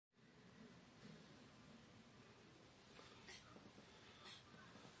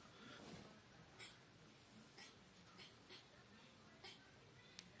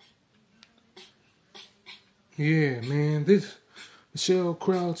Yeah, man, this Michelle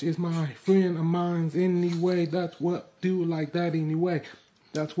Crouch is my friend of mine anyway. That's what do like that anyway.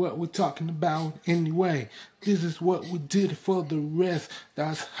 That's what we're talking about anyway. This is what we did for the rest.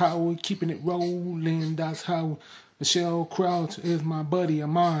 That's how we're keeping it rolling. That's how Michelle Crouch is my buddy of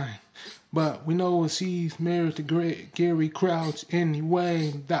mine. But we know she's married to Gary Crouch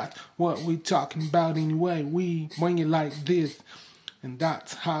anyway. That's what we talking about anyway. We bring it like this. And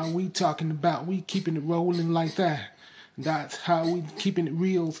that's how we talking about. We keeping it rolling like that. That's how we keeping it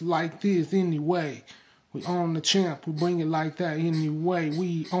real like this anyway. We on the champ, we bring it like that anyway.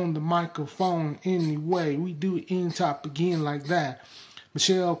 We on the microphone anyway. We do it in top again like that.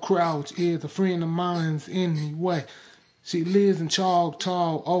 Michelle Crouch is a friend of mine's anyway. She lives in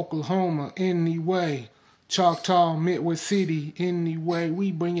Choctaw, Oklahoma anyway. Choctaw, Midwest City anyway.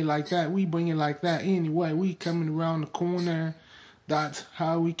 We bring it like that. We bring it like that anyway. We coming around the corner. That's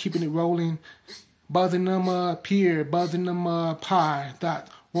how we keeping it rolling. Buzzing them up here, buzzing them up high.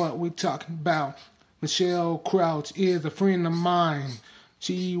 That's what we talking about. Michelle Crouch is a friend of mine.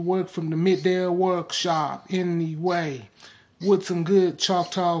 She worked from the middel workshop anyway. With some good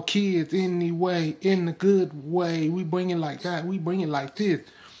Choctaw kids anyway, in a good way. We bring it like that, we bring it like this.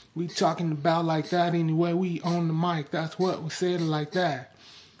 We talking about like that anyway, we on the mic, that's what we said like that.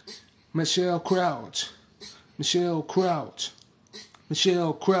 Michelle Crouch, Michelle Crouch.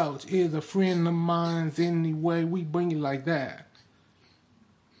 Michelle Crouch is a friend of mine anyway, we bring it like that.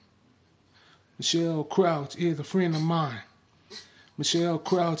 Michelle Crouch is a friend of mine. Michelle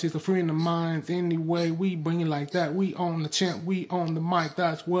Crouch is a friend of mine anyway, we bring it like that. We on the champ, we on the mic,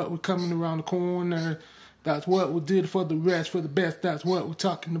 that's what we're coming around the corner. That's what we did for the rest, for the best, that's what we're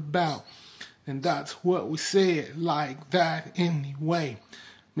talking about. And that's what we said like that anyway.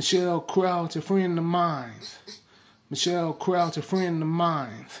 Michelle Crouch, a friend of mine. Michelle Crouch, a friend of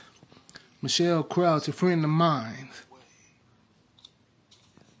mine. Michelle Crouch, a friend of mine.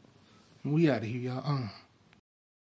 We out of here, y'all.